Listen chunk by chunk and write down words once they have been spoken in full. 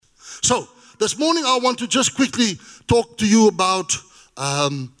So, this morning I want to just quickly talk to you about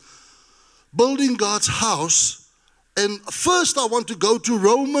building God's house. And first I want to go to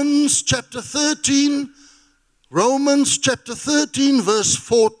Romans chapter 13. Romans chapter 13 verse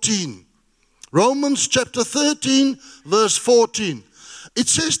 14. Romans chapter 13 verse 14. It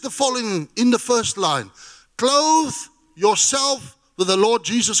says the following in the first line. Clothe yourself with the Lord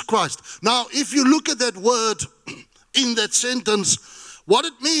Jesus Christ. Now, if you look at that word in that sentence, what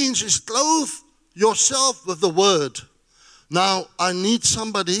it means is clothe yourself with the word. Now, I need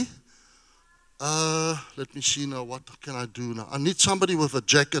somebody. Let me see now. What can I do now? I need somebody with a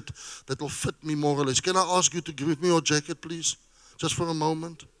jacket that will fit me more or less. Can I ask you to give me your jacket, please? Just for a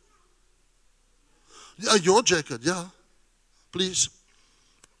moment. Yeah, your jacket, yeah. Please.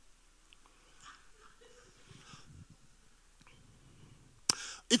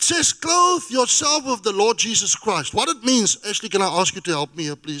 It says, clothe yourself with the Lord Jesus Christ. What it means, Ashley, can I ask you to help me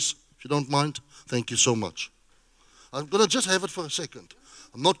here, please? If you don't mind. Thank you so much. I'm going to just have it for a second.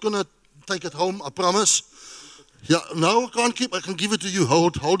 I'm not going to take it home, I promise. Yeah, no, I can't keep. I can give it to you.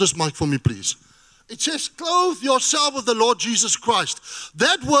 Hold this mic for me, please. It says, clothe yourself with the Lord Jesus Christ.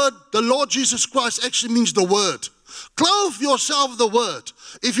 That word, the Lord Jesus Christ, actually means the word. Clothe yourself with the word.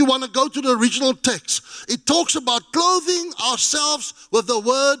 If you want to go to the original text, it talks about clothing ourselves with the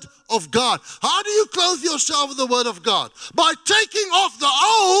word of God. How do you clothe yourself with the word of God? By taking off the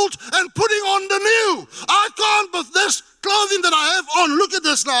old and putting on the new. I can't with this clothing that I have on. Look at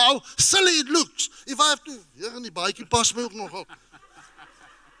this now. Silly it looks. If I have to, yeah, in die baadjie pas my ook nog op.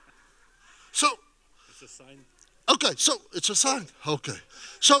 So, it's a sign. Okay, so it's a sign. Okay.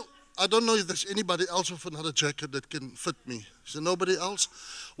 So, I don't know if there's anybody else with another jacket that can fit me. Is there nobody else?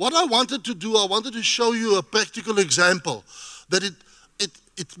 What I wanted to do, I wanted to show you a practical example that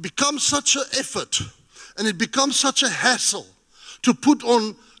it becomes such an effort and it becomes such a hassle to put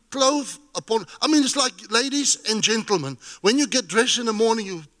on clothes upon. I mean, it's like ladies and gentlemen. When you get dressed in the morning,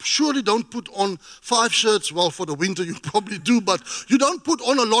 you surely don't put on 5 shirts. Well, for the winter you probably do, but you don't put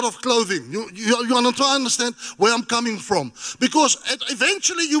on a lot of clothing. You want to understand where I'm coming from. Because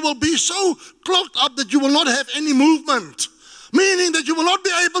eventually you will be so clogged up that you will not have any movement. Meaning that you will not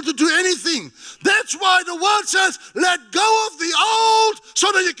be able to do anything. That's why the word says, let go of the old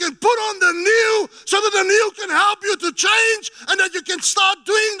so that you can put on the new, so that the new can help you to change and that you can start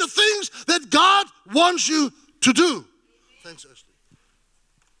doing the things that God wants you to do. Thanks, Ashley.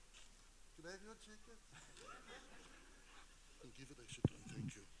 Can I have your jacket? I'll give it extra time,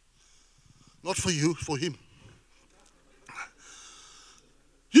 thank you. Not for you, for him.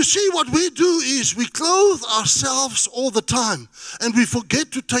 You see, what we do is we clothe ourselves all the time and we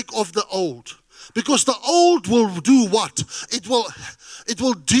forget to take off the old. Because the old will do what? It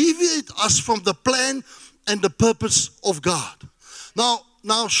will deviate us from the plan and the purpose of God.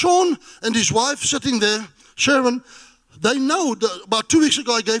 Now Sean and his wife sitting there, Sharon, they know, about 2 weeks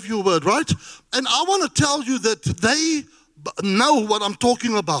ago I gave you a word, right? And I want to tell you that they know what I'm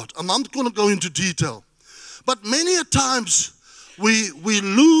talking about. I'm not going to go into detail. But many a times, we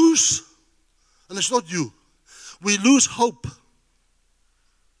lose, and it's not you, we lose hope.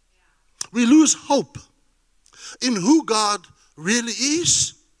 We lose hope in who God really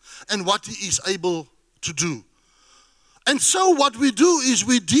is and what He is able to do. And so what we do is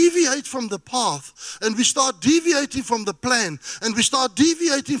we deviate from the path and we start deviating from the plan and we start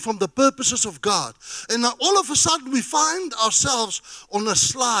deviating from the purposes of God. And now all of a sudden we find ourselves on a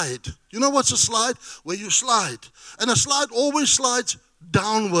slide. You know what's a slide? Where you slide. And a slide always slides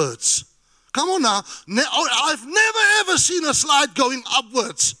downwards. Come on now. I've never ever seen a slide going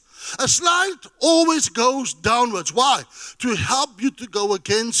upwards. A slide always goes downwards. Why? To help you to go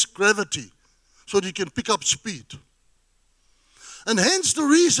against gravity so that you can pick up speed. And hence the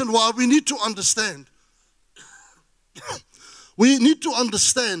reason why we need to understand. We need to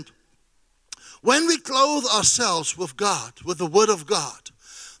understand when we clothe ourselves with God, with the Word of God,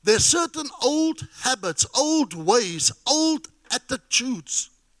 there are certain old habits, old ways, old attitudes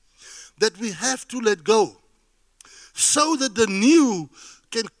that we have to let go so that the new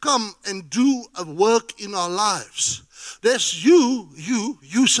can come and do a work in our lives. There's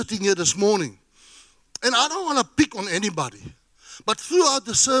you sitting here this morning. And I don't want to pick on anybody. But throughout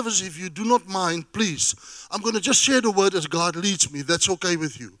the service, if you do not mind, please, I'm going to just share the word as God leads me. That's okay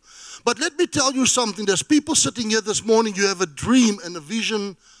with you. But let me tell you something. There's people sitting here this morning, you have a dream and a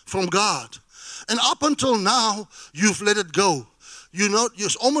vision from God. And up until now, you've let it go. You know,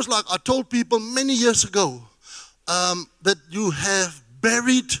 it's almost like I told people many years ago that you have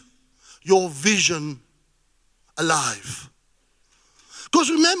buried your vision alive. Because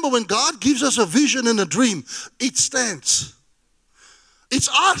remember, when God gives us a vision and a dream, it stands. It's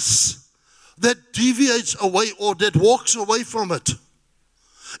us that deviates away or that walks away from it.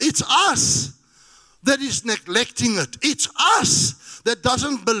 It's us that is neglecting it. It's us that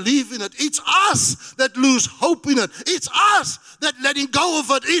doesn't believe in it. It's us that lose hope in it. It's us that letting go of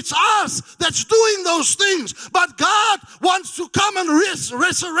it. It's us that's doing those things. But God wants to come and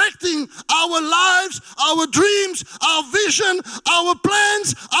resurrecting our lives, our dreams, our vision, our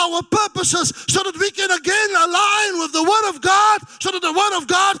plans, our purposes, so that we can again align with the Word of God, so that the Word of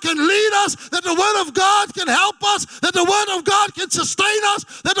God can lead us, that the Word of God can help us, that the Word of God can sustain us,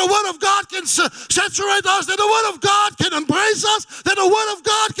 that the Word of God can saturate us, that the Word of God can embrace us, that the Word of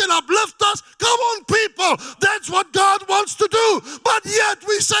God can uplift us. Come on, people. That's what God wants to do. But yet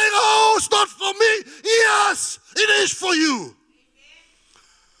we say, oh, it's not for me. Yes, it is for you.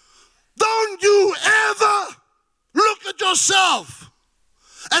 Don't you ever look at yourself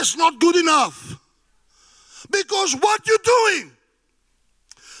as not good enough. Because what you're doing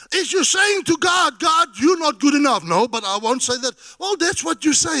is you're saying to God, God, you're not good enough. No, but I won't say that. Well, that's what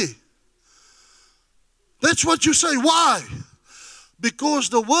you say. That's what you say. Why? Because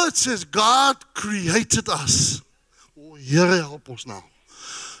the Word says God created us. Oh, Here help us now.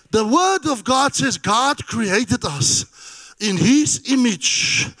 The Word of God says God created us in His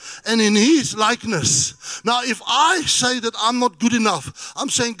image and in His likeness. Now, if I say that I'm not good enough, I'm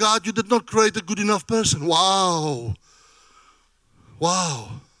saying, God, you did not create a good enough person. Wow. Wow.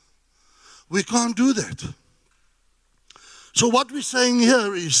 We can't do that. So what we're saying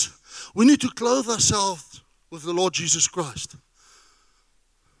here is we need to clothe ourselves with the Lord Jesus Christ.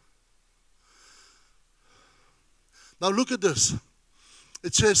 Now look at this.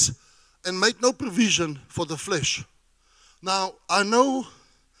 It says, and make no provision for the flesh. Now, I know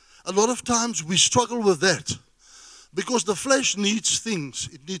a lot of times we struggle with that because the flesh needs things.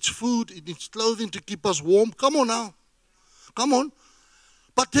 It needs food, it needs clothing to keep us warm. Come on now. Come on.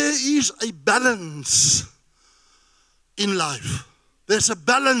 But there is a balance in life. There's a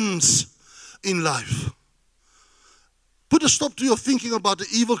balance in life. Put a stop to your thinking about the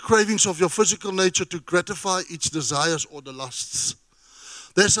evil cravings of your physical nature to gratify its desires or the lusts.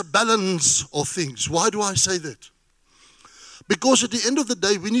 There's a balance of things. Why do I say that? Because at the end of the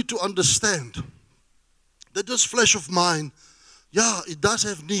day, we need to understand that this flesh of mine, yeah, it does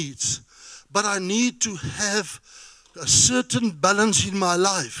have needs, but I need to have a certain balance in my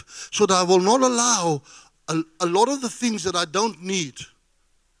life so that I will not allow a lot of the things that I don't need.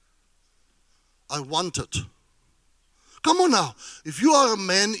 I want it. Come on now. If you are a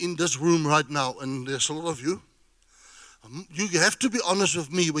man in this room right now, and there's a lot of you, you have to be honest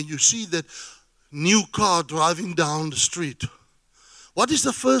with me when you see that new car driving down the street. What is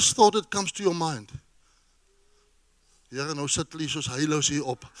the first thought that comes to your mind?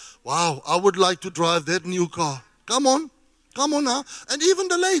 Wow, I would like to drive that new car. Come on now. And even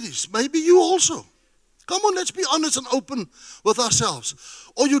the ladies, maybe you also. Come on, let's be honest and open with ourselves.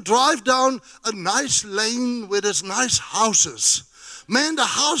 Or you drive down a nice lane where there's nice houses. Man, the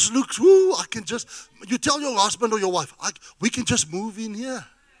house looks, you tell your husband or your wife, we can just move in here.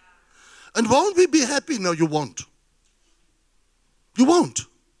 And won't we be happy? No, you won't. You won't.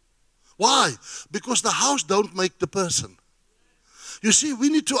 Why? Because the house don't make the person. You see, we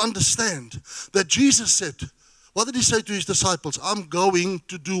need to understand that Jesus said, what did He say to His disciples? I'm going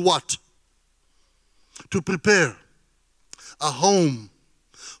to do what? To prepare a home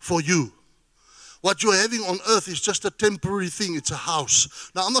for you. What you're having on earth is just a temporary thing. It's a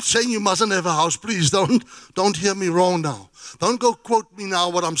house. Now, I'm not saying you mustn't have a house. Please don't hear me wrong now. Don't go quote me now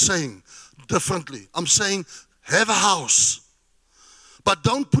what I'm saying differently. I'm saying have a house. But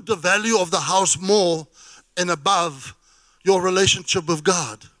don't put the value of the house more and above your relationship with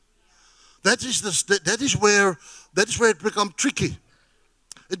God. That is where it becomes tricky.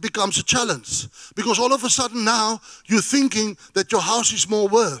 It becomes a challenge. Because all of a sudden now, you're thinking that your house is more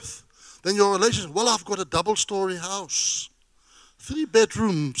worth than your relationship. Well, I've got a double-story house. 3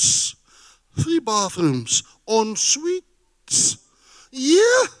 bedrooms. 3 bathrooms. En suites.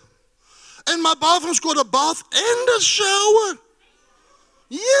 Yeah. And my bathroom's got a bath and a shower.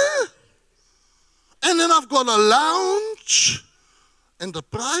 Yeah. And then I've got a lounge and a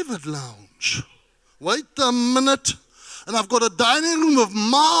private lounge. Wait a minute. And I've got a dining room with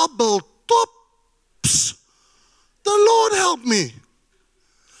marble tops. The Lord help me.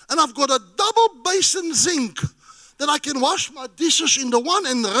 And I've got a double basin sink that I can wash my dishes in the one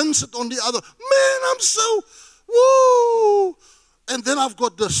and rinse it on the other. Man, I'm so, woo. And then I've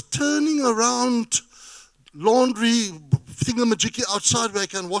got this turning around laundry thingamajiggy outside where I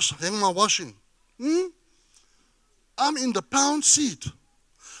can hang my washing. I'm in the pound seat.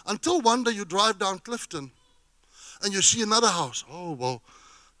 Until one day you drive down Clifton And you see another house. Oh, well,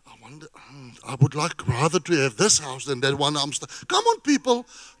 I wonder, I would like rather to have this house than that one. Come on, people.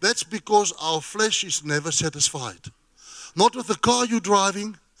 That's because our flesh is never satisfied. Not with the car you're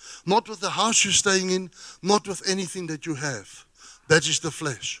driving, not with the house you're staying in, not with anything that you have. That is the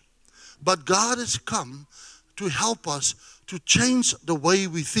flesh. But God has come to help us to change the way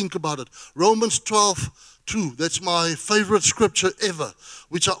we think about it. Romans 12:2, that's my favorite scripture ever,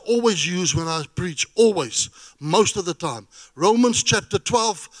 which I always use when I preach, always, most of the time. Romans chapter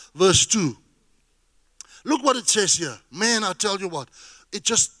 12, verse 2. Look what it says here. Man, I tell you what, it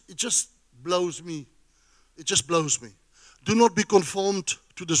just blows me. It just blows me. Do not be conformed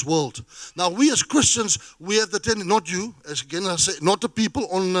to this world. Now, we as Christians, we have the tendency, not you, as again I say, not the people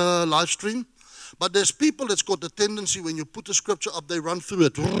on live stream, but there's people that's got the tendency when you put the scripture up, they run through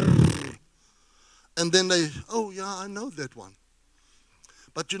it. And then they, oh yeah, I know that one.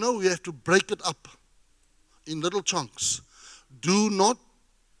 But you know, we have to break it up in little chunks. Do not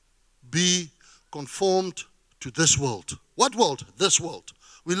be conformed to this world. What world? This world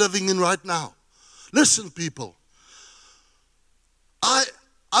we're living in right now. Listen, people.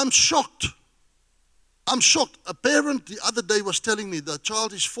 I'm shocked. I'm shocked. A parent the other day was telling me the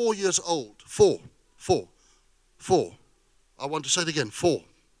child is 4 years old. Four. I want to say it again, 4.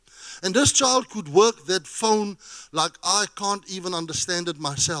 And this child could work that phone like I can't even understand it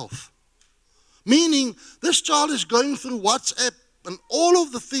myself. Meaning, this child is going through WhatsApp and all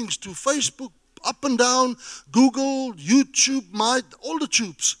of the things to Facebook, up and down, Google, YouTube, all the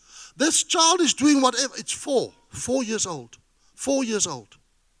tubes. This child is doing whatever. It's 4 years old. 4 years old.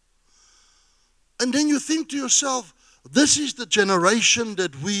 And then you think to yourself, this is the generation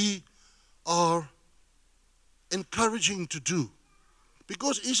that we are encouraging to do.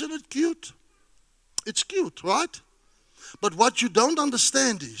 Because isn't it cute? It's cute, right? But what you don't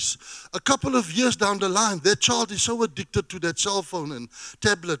understand is, a couple of years down the line, that child is so addicted to that cell phone and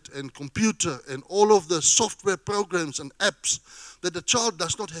tablet and computer and all of the software programs and apps that the child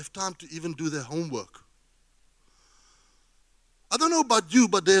does not have time to even do their homework. I don't know about you,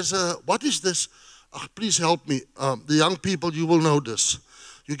 but there's what is this? Please help me. The young people, you will know this.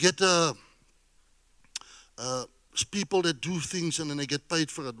 You get people that do things and then they get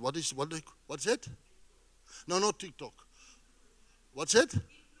paid for it. What's it? No, not TikTok. What's it?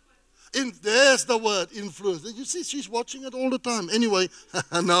 There's the word, influence. You see, she's watching it all the time. Anyway,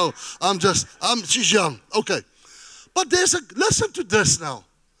 no, she's young. Okay. But listen to this now.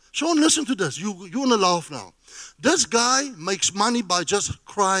 Sean, listen to this. You want to laugh now. This guy makes money by just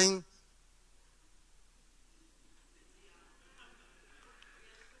crying.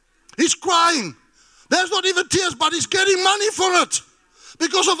 He's crying. There's not even tears, but he's getting money for it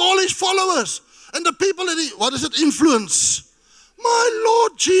because of all his followers and the people that influence. My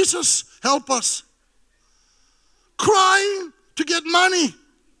Lord Jesus, help us. Crying to get money.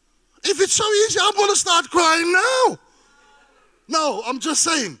 If it's so easy, I'm going to start crying now. No, I'm just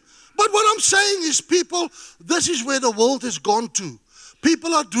saying. But what I'm saying is, people, this is where the world has gone to.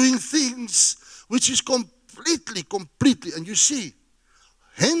 People are doing things which is completely, and you see,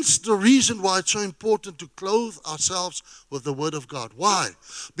 hence the reason why it's so important to clothe ourselves with the Word of God. Why?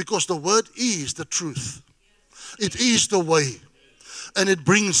 Because the Word is the truth. It is the way. And it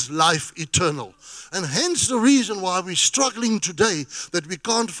brings life eternal. And hence the reason why we're struggling today, that we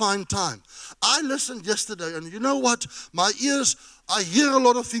can't find time. I listened yesterday, and you know what? My ears, I hear a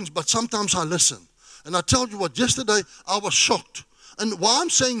lot of things, but sometimes I listen. And I tell you what, yesterday I was shocked. And why I'm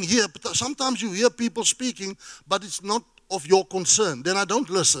saying here, sometimes you hear people speaking, but it's not of your concern. Then I don't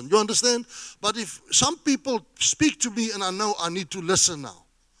listen. You understand? But if some people speak to me and I know I need to listen now,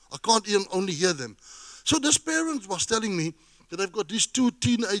 I can't even only hear them. So this parent was telling me that I've got these 2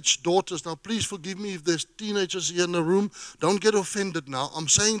 teenage daughters. Now, please forgive me if there's teenagers here in the room. Don't get offended now. I'm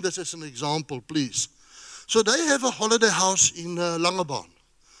saying this as an example, please. So they have a holiday house in Langebaan.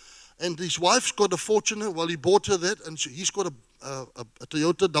 And his wife's got a Fortuner. Well, he bought her that, and he's got a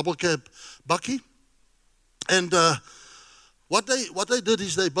Toyota double cab bakkie. And what they did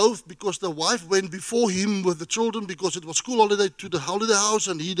is they both, because the wife went before him with the children because it was school holiday, to the holiday house,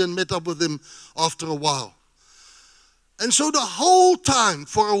 and he then met up with them after a while. And so the whole time,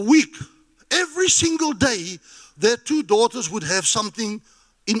 for a week, every single day, their 2 daughters would have something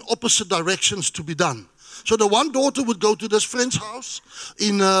in opposite directions to be done. So the one daughter would go to this friend's house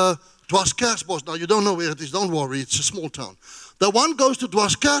in Dwarskerkbos. Now, you don't know where it is, don't worry, it's a small town. The one goes to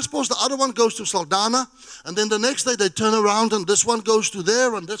Dwarskerkbos, the other one goes to Saldanha, and then the next day they turn around and this one goes to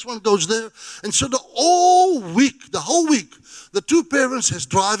there and this one goes there. And so the whole week, the 2 parents is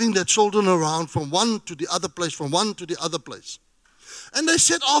driving their children around from one to the other place, from one to the other place. And they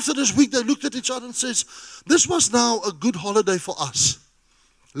said after this week, they looked at each other and says, this was now a good holiday for us.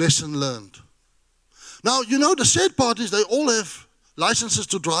 Lesson learned. Now, you know, the sad part is they all have licenses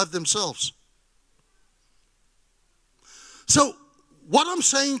to drive themselves. So, what I'm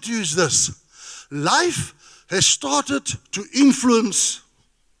saying to you is this. Life has started to influence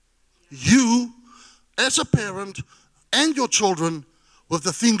you as a parent and your children with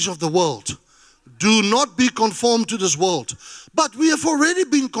the things of the world. Do not be conformed to this world. But we have already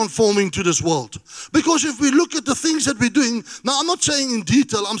been conforming to this world. Because if we look at the things that we're doing, now I'm not saying in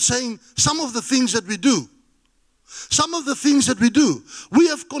detail, I'm saying some of the things that we do. Some of the things that we do, we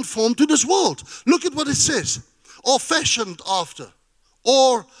have conformed to this world. Look at what it says. Or fashioned after.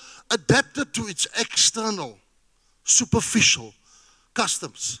 Or adapted to its external, superficial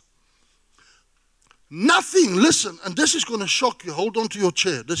customs. Nothing, listen, and this is going to shock you. Hold on to your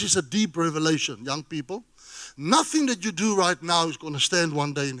chair. This is a deep revelation, young people. Nothing that you do right now is going to stand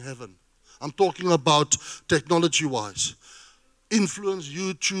one day in heaven. I'm talking about technology-wise. Influence,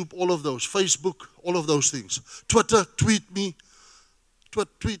 YouTube, all of those. Facebook, all of those things. Twitter, tweet me.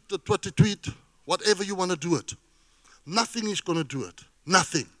 Tweet, whatever you want to do it. Nothing is going to do it.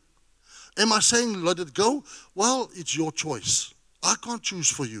 Nothing. Am I saying let it go? Well, it's your choice. I can't choose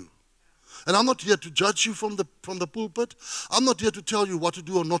for you. And I'm not here to judge you from the pulpit. I'm not here to tell you what to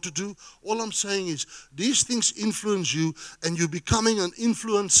do or not to do. All I'm saying is these things influence you and you're becoming an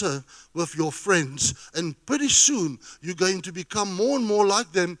influencer with your friends. And pretty soon you're going to become more and more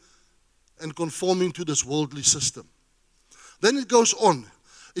like them and conforming to this worldly system. Then it goes on.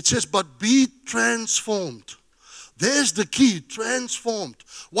 It says, but be transformed. There's the key, transformed.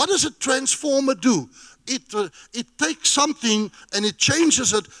 What does a transformer do? It takes something and it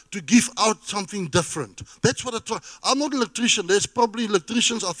changes it to give out something different. That's what I'm not an electrician. There's probably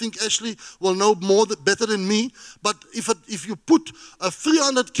electricians, I think Ashley will know better than me. But if you put a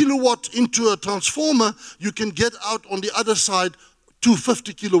 300 kilowatt into a transformer, you can get out on the other side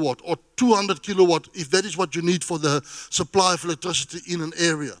 250 kilowatt or 200 kilowatt if that is what you need for the supply of electricity in an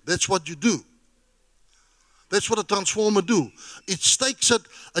area. That's what you do. That's what a transformer do. It takes it,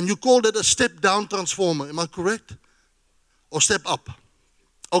 and you call that a step-down transformer. Am I correct? Or step up?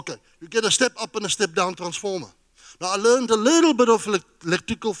 Okay, you get a step-up and a step-down transformer. Now, I learned a little bit of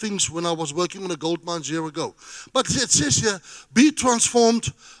electrical things when I was working on the gold mines a year ago. But it says here, be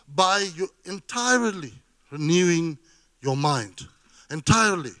transformed by you entirely renewing your mind.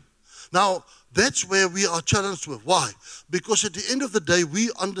 Entirely. Now, that's where we are challenged with. Why? Because at the end of the day, we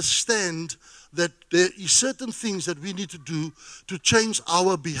understand that there is certain things that we need to do to change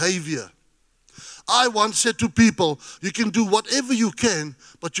our behavior. I once said to people, you can do whatever you can,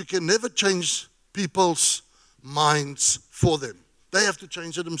 but you can never change people's minds for them. They have to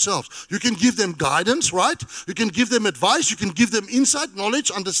change it themselves. You can give them guidance, right? You can give them advice. You can give them insight, knowledge,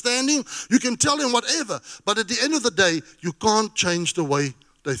 understanding. You can tell them whatever. But at the end of the day, you can't change the way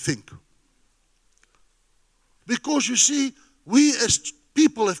they think. Because you see, we as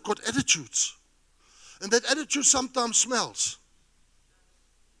people have got attitudes. And that attitude sometimes smells.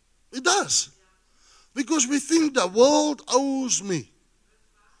 It does. Because we think the world owes me.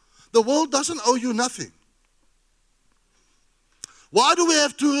 The world doesn't owe you nothing. Why do we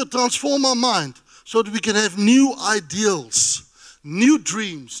have to transform our mind? So that we can have new ideals, new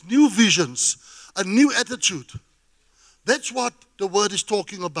dreams, new visions, a new attitude. That's what the word is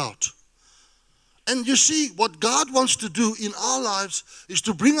talking about. And you see, what God wants to do in our lives is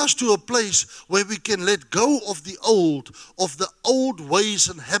to bring us to a place where we can let go of the old ways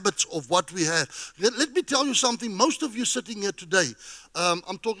and habits of what we have. Let me tell you something. Most of you sitting here today,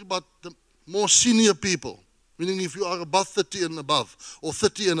 I'm talking about the more senior people, meaning if you are above 30 and above, or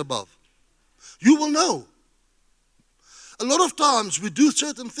 30 and above, you will know. A lot of times we do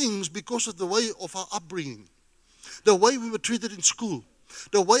certain things because of the way of our upbringing, the way we were treated in school.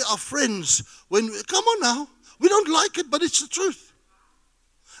 The way our friends, come on now, we don't like it, but it's the truth.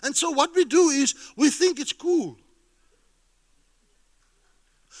 And so what we do is, we think it's cool.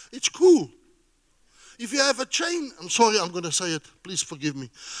 It's cool. If you have a chain, I'm sorry, I'm going to say it, please forgive me.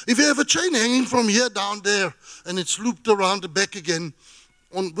 If you have a chain hanging from here down there, and it's looped around the back again,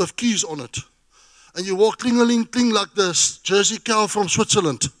 with keys on it, and you walk cling-a-ling-cling like this Jersey cow from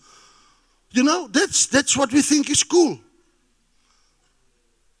Switzerland, you know, that's what we think is cool.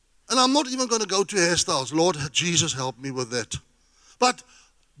 And I'm not even going to go to hairstyles. Lord Jesus, help me with that. But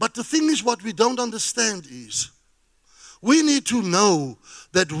the thing is, what we don't understand is, we need to know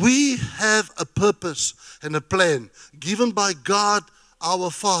that we have a purpose and a plan given by God, our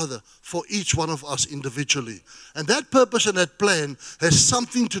Father for each one of us individually. And that purpose and that plan has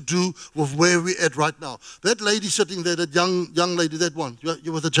something to do with where we're at right now. That lady sitting there, that young lady, that one,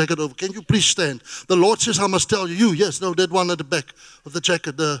 you with the jacket over, can you please stand? The Lord says, I must tell you, yes, no, that one at the back with the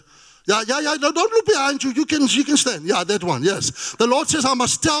jacket, yeah, no, don't look behind you. You can stand. Yeah, that one, yes. The Lord says, I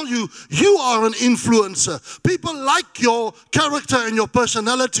must tell you, you are an influencer. People like your character and your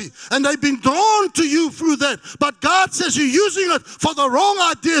personality, and they've been drawn to you through that. But God says you're using it for the wrong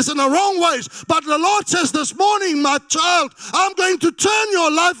ideas and the wrong ways. But the Lord says this morning, my child, I'm going to turn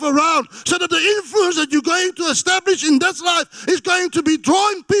your life around so that the influence that you're going to establish in this life is going to be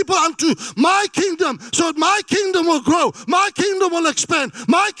drawing people unto my kingdom, so that my kingdom will grow, my kingdom will expand,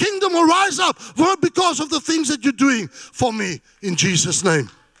 my kingdom will rise up because of the things that you're doing for me in Jesus' name.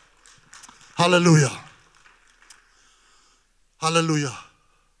 Hallelujah. Hallelujah.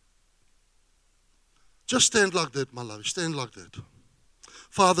 Just stand like that, my love. Stand like that.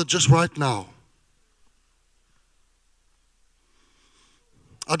 Father, just right now,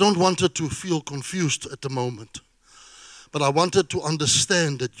 I don't want it to feel confused at the moment, but I wanted to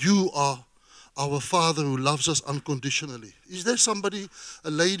understand that you are our Father who loves us unconditionally. Is there somebody,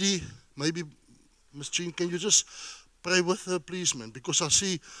 a lady, maybe Miss Jean, can you just pray with her, please, man? Because I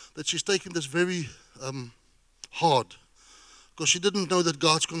see that she's taking this very hard, because she didn't know that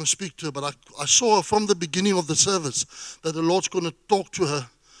God's going to speak to her. But I saw her from the beginning of the service that the Lord's going to talk to her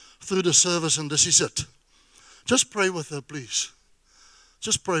through the service, and this is it. Just pray with her, please.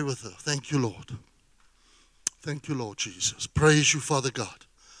 Just pray with her. Thank you, Lord. Thank you, Lord Jesus. Praise you, Father God.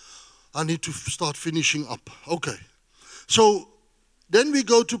 I need to start finishing up. Okay. So then we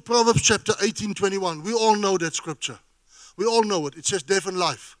go to Proverbs chapter 18:21. We all know that scripture. We all know it. It says death and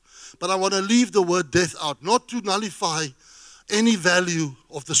life. But I want to leave the word death out, not to nullify any value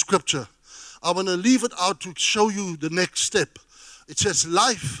of the scripture. I want to leave it out to show you the next step. It says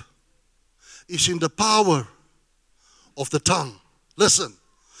life is in the power of the tongue. Listen.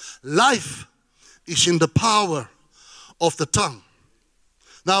 Life is in the power of the tongue.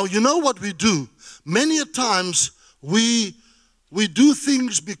 Now, you know what we do? Many a times we do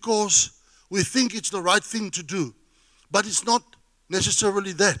things because we think it's the right thing to do. But it's not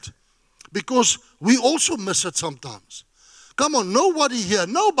necessarily that. Because we also miss it sometimes. Come on, nobody here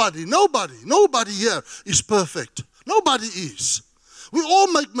here is perfect. Nobody is. We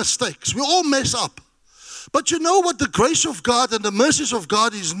all make mistakes. We all mess up. But you know what? The grace of God and the mercies of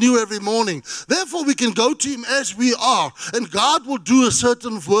God is new every morning. Therefore, we can go to Him as we are, and God will do a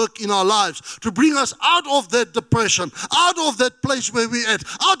certain work in our lives to bring us out of that depression, out of that place where we're at,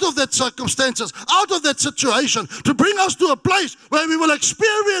 out of that circumstances, out of that situation, to bring us to a place where we will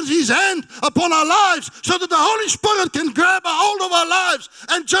experience His hand upon our lives, so that the Holy Spirit can grab a hold of our lives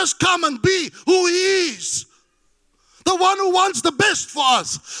and just come and be who He is. The one who wants the best for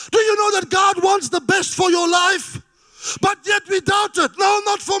us. Do you know that God wants the best for your life? But yet we doubt it. No,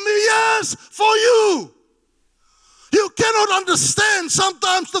 not for me. Yes, for you. You cannot understand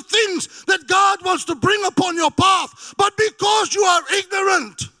sometimes the things that God wants to bring upon your path. But because you are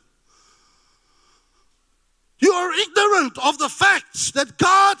ignorant of the facts that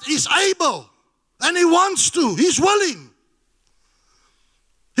God is able and He wants to. He's willing.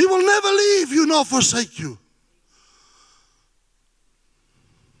 He will never leave you nor forsake you.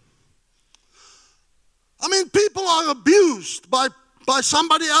 I mean, people are abused by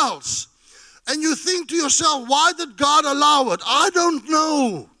somebody else. And you think to yourself, why did God allow it? I don't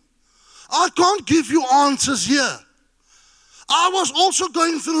know. I can't give you answers here. I was also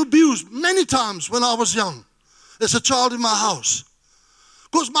going through abuse many times when I was young, as a child in my house.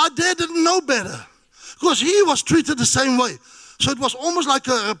 Because my dad didn't know better. Because he was treated the same way. So it was almost like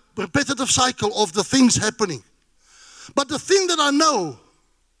a repetitive cycle of the things happening. But the thing that I know,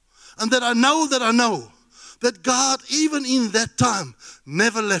 and that I know, that God, even in that time,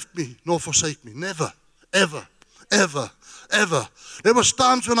 never left me nor forsake me. Never, ever, ever, ever. There was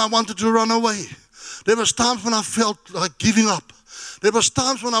times when I wanted to run away. There was times when I felt like giving up. There was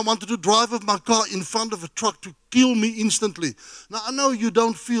times when I wanted to drive with my car in front of a truck to kill me instantly. Now, I know you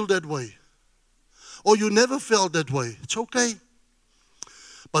don't feel that way. Or you never felt that way. It's okay.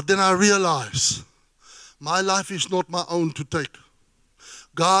 But then I realized my life is not my own to take.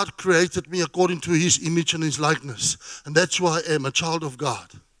 God created me according to His image and His likeness. And that's who I am, a child of God.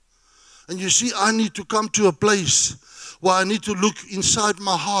 And you see, I need to come to a place where I need to look inside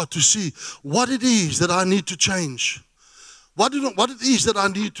my heart to see what it is that I need to change. What it is that I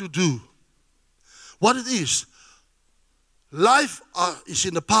need to do. What it is. Life is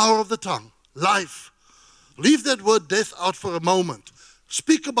in the power of the tongue. Life. Leave that word death out for a moment.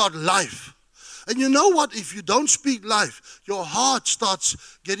 Speak about life. And you know what? If you don't speak life, your heart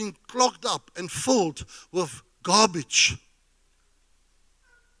starts getting clogged up and filled with garbage.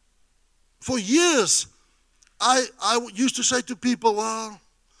 For years, I used to say to people, well,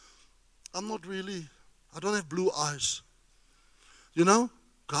 I don't have blue eyes. You know,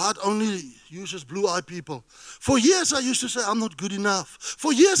 God only uses blue-eyed people. For years, I used to say, I'm not good enough.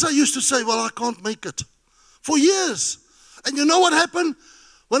 For years, I used to say, well, I can't make it. For years. And you know what happened?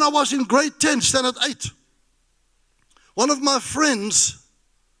 When I was in grade 10, standard 8, one of my friends,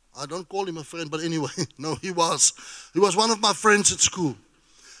 I don't call him a friend, but anyway, no, he was one of my friends at school.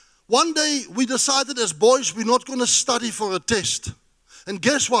 One day, we decided as boys, we're not going to study for a test. And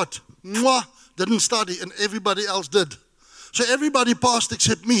guess what? Mwah, didn't study, and everybody else did. So everybody passed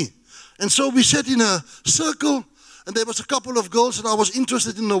except me. And so we sat in a circle, and there was a couple of girls, and I was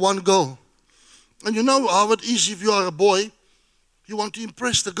interested in the one girl. And you know how it is if you are a boy, you want to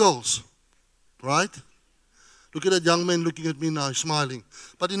impress the girls, right? Look at that young man looking at me now, smiling.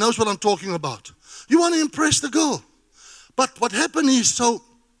 But he knows what I'm talking about. You want to impress the girl. But what happened is, so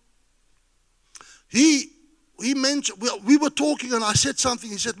he mentioned, we were talking and I said something.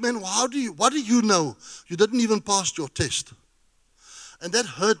 He said, man, what do you know? You didn't even pass your test. And that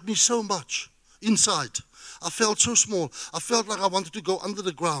hurt me so much inside. I felt so small. I felt like I wanted to go under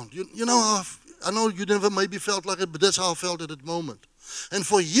the ground. You know how I know you never maybe felt like it, but that's how I felt at that moment. And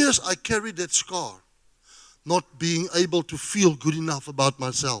for years I carried that scar, not being able to feel good enough about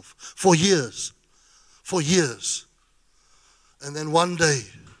myself. For years. And then one day,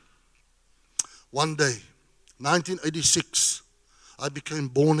 1986, I became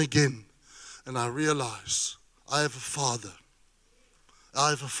born again, and I realized I have a father.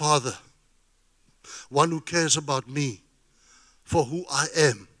 I have a father, one who cares about me for who I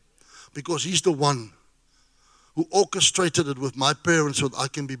am, because he's the one who orchestrated it with my parents so that I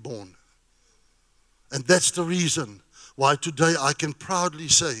can be born. And that's the reason why today I can proudly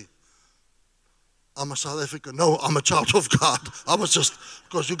say, I'm a South African. No, I'm a child of God. I was just,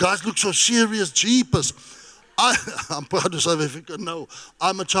 because you guys look so serious, jeepers. I'm proud of South Africa. No,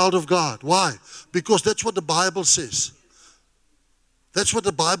 I'm a child of God. Why? Because that's what the Bible says. That's what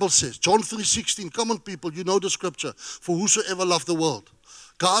the Bible says. John 3:16. Come on, people, you know the scripture. For whosoever loved the world.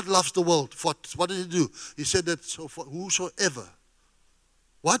 God loves the world. What did he do? He said that so for whosoever.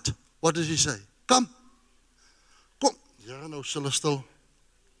 What? What did he say? Come. Yeah, no, still.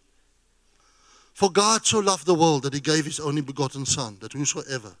 For God so loved the world that he gave his only begotten Son, that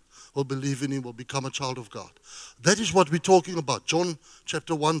whosoever will believe in him will become a child of God. That is what we're talking about. John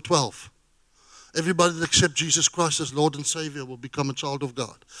chapter 1:12. Everybody that accepts Jesus Christ as Lord and Savior will become a child of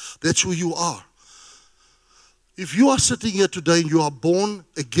God. That's who you are. If you are sitting here today and you are born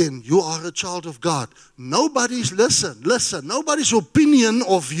again, you are a child of God. Nobody's, listen, nobody's opinion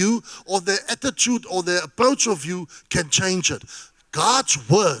of you or their attitude or their approach of you can change it. God's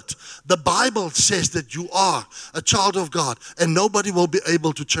word, the Bible says that you are a child of God, and nobody will be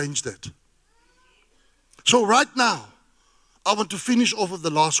able to change that. So right now, I want to finish off with the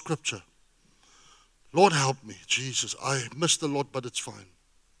last scripture. Lord, help me. Jesus, I missed a lot, but it's fine.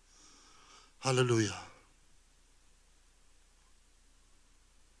 Hallelujah.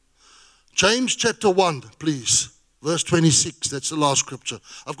 James chapter 1, please. Verse 26, that's the last scripture.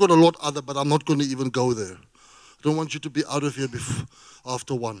 I've got a lot other, but I'm not going to even go there. I don't want you to be out of here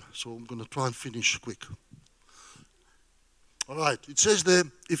after 1, so I'm going to try and finish quick. All right, it says there,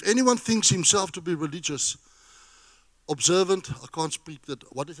 if anyone thinks himself to be religious, observant, I can't speak that,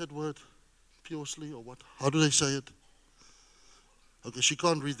 what is that word? Piously or what? How do they say it? Okay, she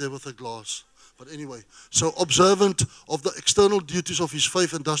can't read there with her glass. But anyway, so observant of the external duties of his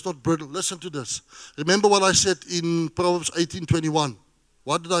faith and does not brittle. Listen to this. Remember what I said in Proverbs 18:21.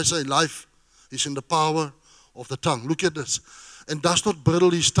 What did I say? Life is in the power of the tongue. Look at this. And does not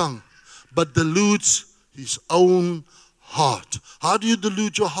bridle his tongue, but deludes his own heart. How do you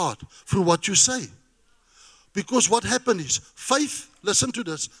delude your heart? Through what you say. Because what happened is, faith, listen to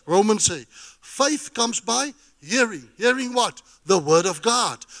this, Romans say, faith comes by hearing. Hearing what? The word of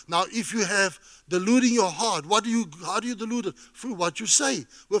God. Now, if you have deluding your heart, how do you delude it? Through what you say,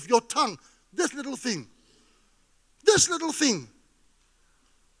 with your tongue. This little thing.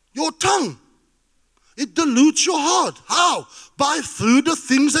 Your tongue. It dilutes your heart. How? Through the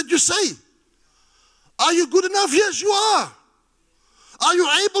things that you say. Are you good enough? Yes, you are. Are you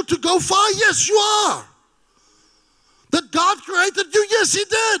able to go far? Yes, you are. That God created you? Yes, He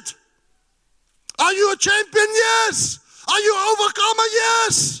did. Are you a champion? Yes. Are you an overcomer?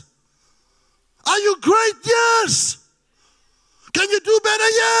 Yes. Are you great? Yes. Can you do better?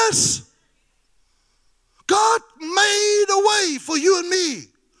 Yes. God made a way for you and me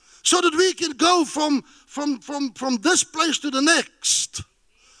so that we can go from this place to the next.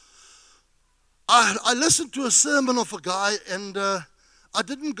 I listened to a sermon of a guy, and I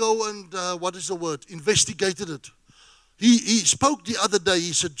didn't go and, investigated it. He spoke the other day.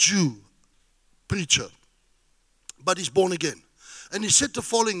 He's a Jew preacher, but he's born again. And he said the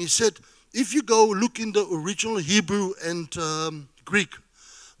following. He said, if you go look in the original Hebrew and Greek,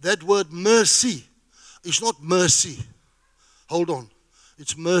 that word mercy is not mercy. Hold on.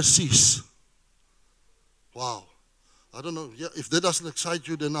 It's mercies. Wow. I don't know. Yeah, if that doesn't excite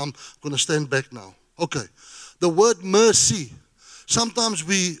you, then I'm going to stand back now. Okay. The word mercy. Sometimes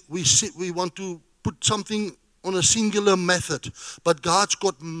we want to put something on a singular method, but God's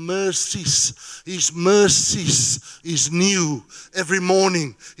got mercies. His mercies is new every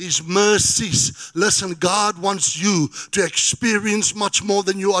morning. His mercies. Listen, God wants you to experience much more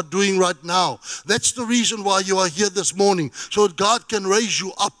than you are doing right now. That's the reason why you are here this morning, so that God can raise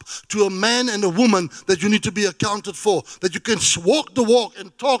you up to a man and a woman that you need to be accounted for, that you can walk the walk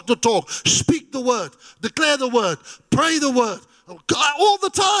and talk the talk, speak the word, declare the word, pray the word, all the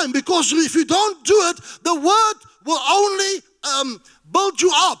time, because if you don't do it, the word will only build you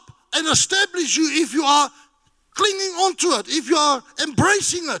up and establish you if you are clinging onto it, if you are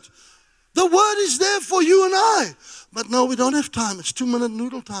embracing it. The word is there for you and I. But no, we don't have time. It's 2-minute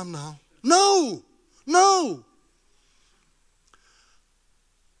noodle time now. No.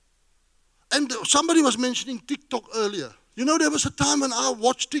 And somebody was mentioning TikTok earlier. You know, there was a time when I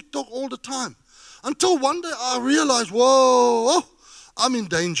watched TikTok all the time. Until one day I realized, whoa, I'm in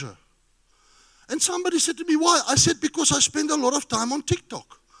danger. And somebody said to me, why? I said, because I spend a lot of time on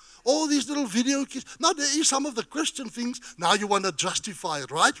TikTok. All these little video kids. Now there is some of the Christian things. Now you want to justify it,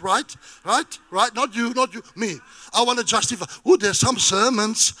 right? Not you, me. I want to justify. Oh, there's some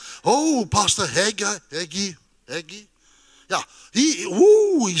sermons. Oh, Pastor Hagee. Yeah,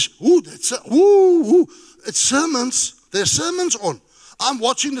 it's sermons. There's sermons on. I'm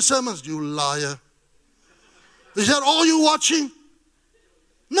watching the sermons. You liar. Is that all you're watching?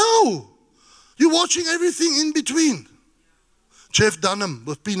 No. You're watching everything in between. Jeff Dunham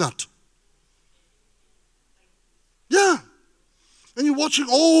with Peanut. Yeah. And you're watching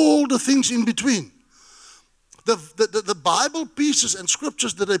all the things in between. The Bible pieces and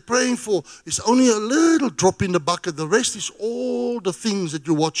scriptures that they're praying for is only a little drop in the bucket. The rest is all the things that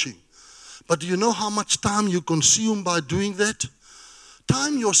you're watching. But do you know how much time you consume by doing that?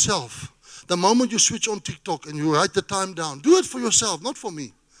 Time yourself. The moment you switch on TikTok and you write the time down, do it for yourself, not for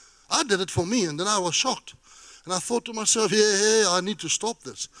me. I did it for me, and then I was shocked. And I thought to myself, yeah, I need to stop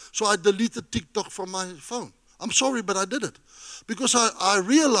this. So I deleted TikTok from my phone. I'm sorry, but I did it. Because I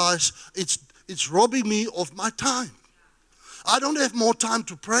realized it's robbing me of my time. I don't have more time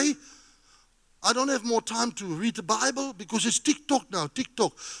to pray. I don't have more time to read the Bible because it's TikTok now,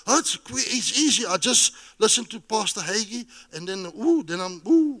 TikTok. It's easy. I just listen to Pastor Hagee and then I'm,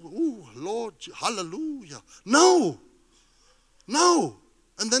 Lord, hallelujah. No.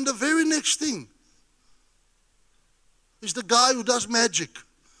 And then the very next thing is the guy who does magic.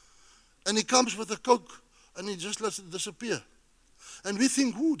 And he comes with a Coke and he just lets it disappear. And we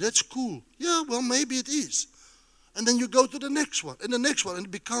think, that's cool. Yeah, well, maybe it is. And then you go to the next one and the next one, and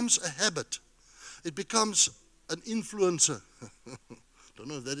it becomes a habit. It becomes an influencer. Don't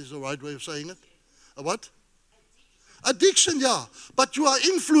know if that is the right way of saying it. A what? Addiction, yeah. But you are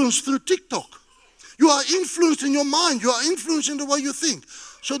influenced through TikTok. You are influenced in your mind. You are influenced in the way you think.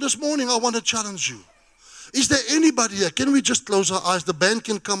 So this morning I want to challenge you. Is there anybody here? Can we just close our eyes? The band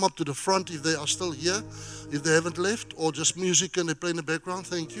can come up to the front if they are still here, if they haven't left, or just music and they play in the background.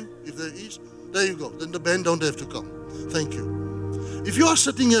 Thank you. If there is, there you go. Then the band don't have to come. Thank you. If you are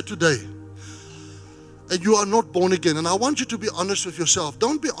sitting here today and you are not born again, and I want you to be honest with yourself.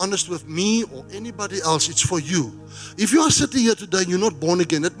 Don't be honest with me or anybody else. It's for you. If you are sitting here today and you're not born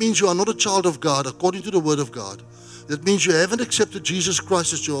again, that means you are not a child of God according to the Word of God. That means you haven't accepted Jesus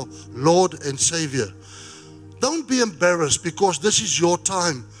Christ as your Lord and Savior. Don't be embarrassed, because this is your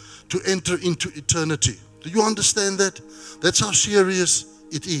time to enter into eternity. Do you understand that? That's how serious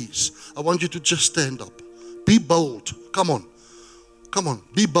it is. I want you to just stand up. Be bold. Come on.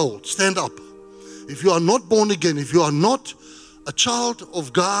 Be bold. Stand up. If you are not born again, if you are not a child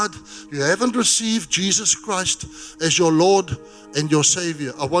of God, you haven't received Jesus Christ as your Lord and your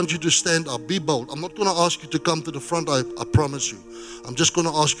Savior, I want you to stand up. Be bold. I'm not going to ask you to come to the front, I promise you. I'm just going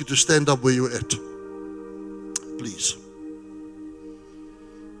to ask you to stand up where you're at. Please.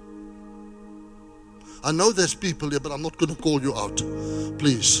 I know there's people here, but I'm not going to call you out.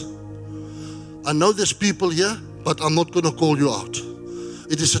 Please. I know there's people here, but I'm not going to call you out.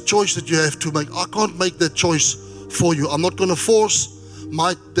 It is a choice that you have to make. I can't make that choice for you. I'm not going to force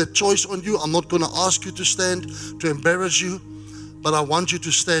that choice on you. I'm not going to ask you to stand to embarrass you, but I want you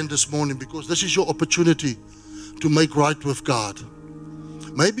to stand this morning because this is your opportunity to make right with God.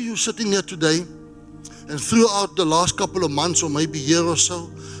 Maybe you're sitting here today and throughout the last couple of months or maybe year or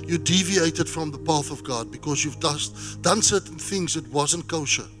so, you deviated from the path of God because you've done certain things that wasn't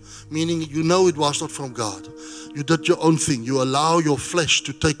kosher, meaning you know it was not from God. You did your own thing. You allow your flesh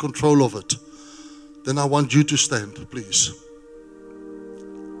to take control of it. Then I want you to stand, please.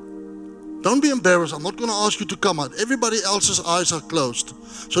 Don't be embarrassed. I'm not going to ask you to come out. Everybody else's eyes are closed.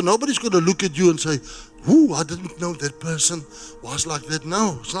 So nobody's going to look at you and say, "Ooh, I didn't know that person was like that."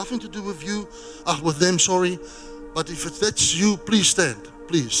 No, it's nothing to do with you, with them, sorry. But if that's you, please stand,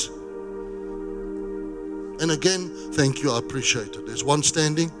 please. And again, thank you, I appreciate it. There's one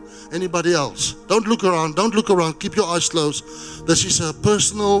standing. Anybody else? Don't look around, don't look around. Keep your eyes closed. This is a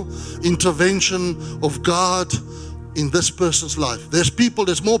personal intervention of God in this person's life. There's people,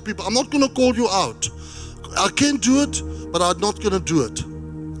 there's more people. I'm not going to call you out. I can do it, but I'm not going to do it.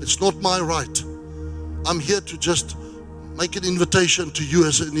 It's not my right. I'm here to just make an invitation to you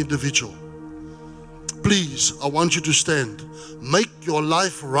as an individual. Please, I want you to stand. Make your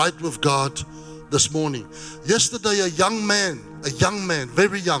life right with God this morning. Yesterday, a young man,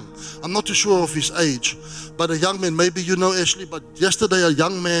 very young. I'm not too sure of his age, but a young man, maybe you know Ashley, but yesterday a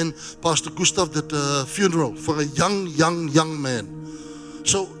young man, Pastor Gustav, did a funeral for a young man.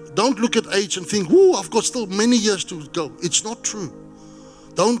 So don't look at age and think, "Whoo, I've got still many years to go." It's not true.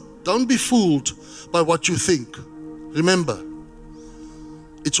 Don't be fooled by what you think. Remember,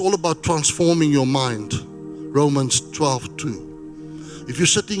 it's all about transforming your mind. Romans 12:2. If you're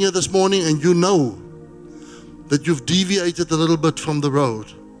sitting here this morning and you know that you've deviated a little bit from the road,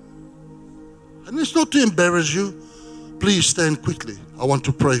 and it's not to embarrass you, please stand quickly. I want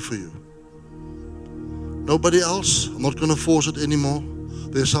to pray for you. Nobody else? I'm not going to force it anymore.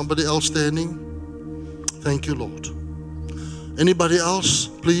 There's somebody else standing. Thank you, Lord. Anybody else,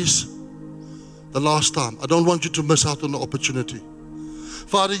 please? The last time. I don't want you to miss out on the opportunity.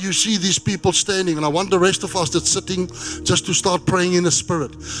 Father, you see these people standing, and I want the rest of us that's sitting just to start praying in the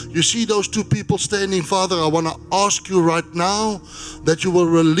Spirit. You see those two people standing, Father. I want to ask you right now that you will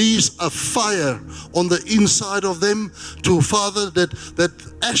release a fire on the inside of them to, Father, that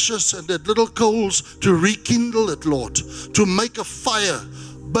ashes and that little coals to rekindle it, Lord, to make a fire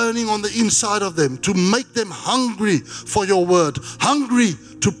burning on the inside of them, to make them hungry for your word, hungry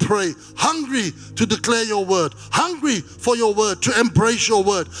to pray, hungry to declare your word, hungry for your word, to embrace your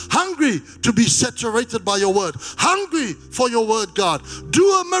word, hungry to be saturated by your word, hungry for your word, God. Do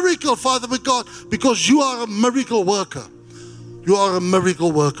a miracle, Father, with God, because you are a miracle worker. You are a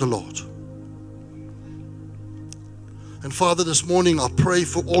miracle worker, Lord. And Father, this morning I pray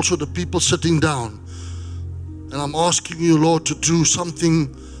for also the people sitting down. And I'm asking you, Lord, to do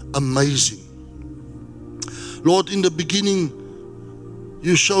something amazing. Lord, in the beginning,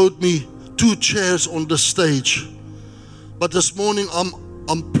 you showed me 2 chairs on the stage. But this morning,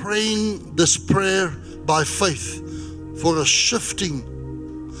 I'm praying this prayer by faith for a shifting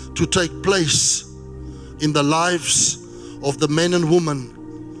to take place in the lives of the men and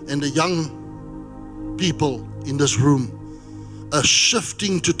women and the young people in this room. A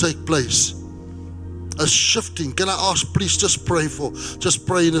shifting to take place. A shifting. Can I ask, please just pray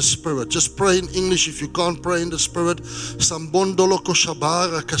in the Spirit. Just pray in English if you can't pray in the Spirit. Sambondolo ko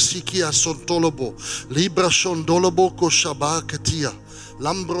shabara kasikia sontolobo. Libra shondolobo ko shabara katia.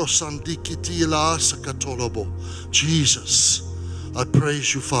 Lambro sandikiti la sakatolobo. Jesus, I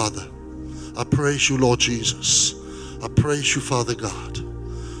praise you, Father. I praise you, Lord Jesus. I praise you, Father God.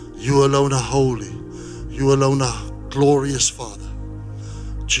 You alone are holy. You alone are glorious, Father.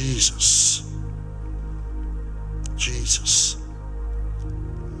 Jesus. Jesus.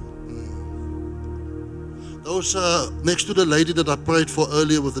 Those next to the lady that I prayed for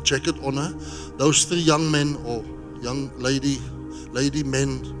earlier with the jacket on her, those 3 young men or young lady,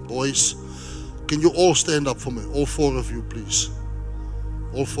 men, boys, can you all stand up for me? All 4 of you, please.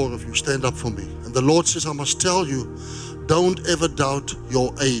 All 4 of you, stand up for me. And the Lord says, I must tell you, don't ever doubt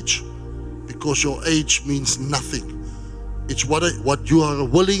your age, because your age means nothing. It's what you are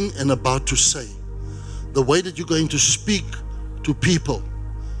willing and about to say. The way that you're going to speak to people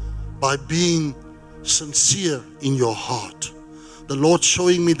by being sincere in your heart. The Lord's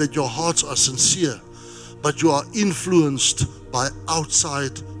showing me that your hearts are sincere, but you are influenced by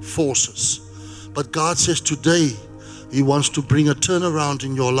outside forces. But God says today He wants to bring a turnaround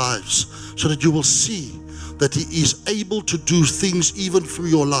in your lives so that you will see that He is able to do things even through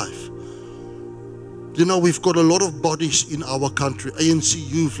your life. You know, we've got a lot of bodies in our country, ANC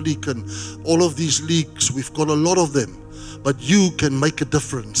Youth League and all of these leagues, we've got a lot of them. but you can make a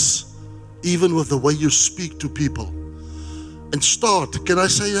difference, even with the way you speak to people. And start, can I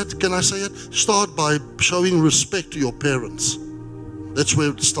say it? Can I say it? Start by showing respect to your parents. That's where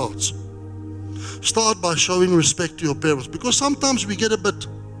it starts. Start by showing respect to your parents, because sometimes we get a bit,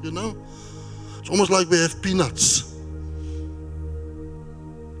 it's almost like we have peanuts.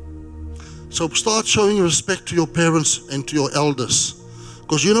 So start showing respect to your parents and to your elders,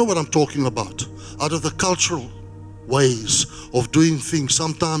 because you know what I'm talking about. Out of the cultural ways of doing things,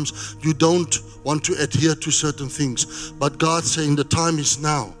 sometimes you don't want to adhere to certain things, but God's saying the time is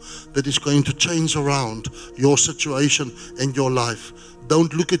now that He's going to change around your situation and your life.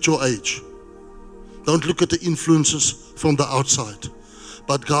 Don't look at your age. Don't look at the influences from the outside.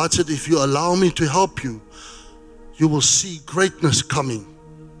 But God said, if you allow me to help you, you will see greatness coming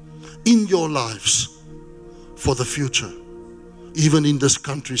in your lives for the future, even in this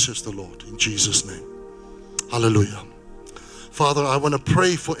country, says the Lord, in Jesus' name. Hallelujah. Father, I want to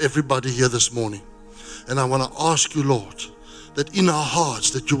pray for everybody here this morning. And I want to ask you, Lord, that in our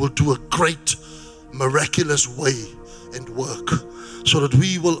hearts, that you will do a great, miraculous way and work, so that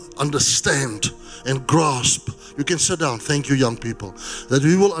we will understand and grasp. You can sit down. Thank you, young people. That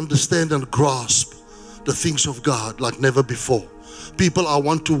we will understand and grasp the things of God like never before. People, I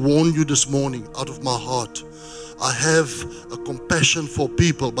want to warn you this morning out of my heart. I have a compassion for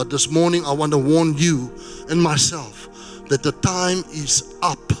people, but this morning I want to warn you and myself that the time is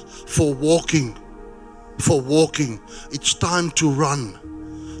up for walking. It's time to run.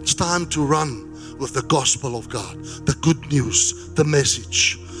 It's time to run with the gospel of God, the good news, the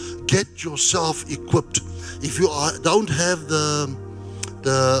message. Get yourself equipped. If you don't have the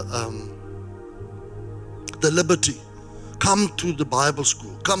liberty, come to the Bible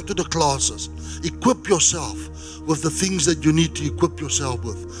school, come to the classes, equip yourself with the things that you need to equip yourself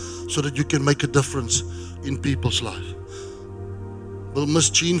with, so that you can make a difference in people's life. Will Miss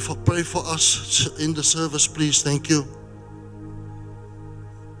Jean pray for us in the service, please? Thank you.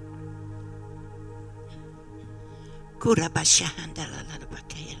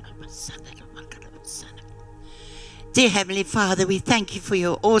 Dear Heavenly Father, we thank you for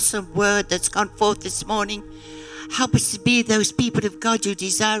your awesome word that's gone forth this morning. Help us to be those people of God you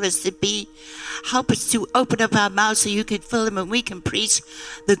desire us to be. Help us to open up our mouths so you can fill them and we can preach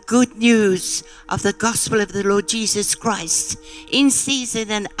the good news of the gospel of the Lord Jesus Christ in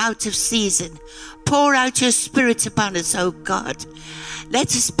season and out of season. Pour out your Spirit upon us, oh God.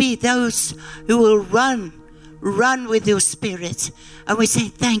 Let us be those who will run with your Spirit. And we say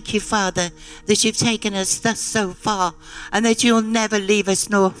thank you, Father, that you've taken us thus so far, and that you'll never leave us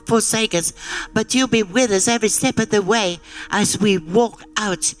nor forsake us, but you'll be with us every step of the way as we walk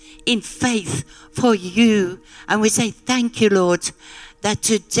out in faith for you. And we say thank you, Lord, that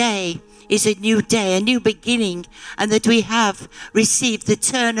today is a new day, a new beginning, and that we have received the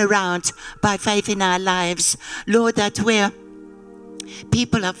turnaround by faith in our lives. Lord, that we're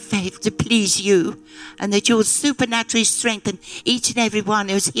people of faith to please you, and that you will supernaturally strengthen each and every one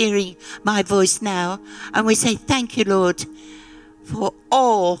who's hearing my voice now. And we say thank you, Lord, for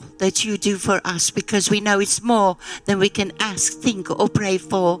all that you do for us, because we know it's more than we can ask, think, or pray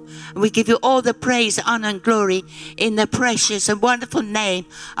for. And we give you all the praise, honor, and glory in the precious and wonderful name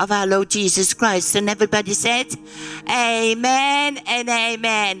of our Lord Jesus Christ. And everybody said, amen and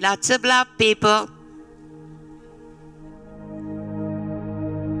amen. Lots of love, people.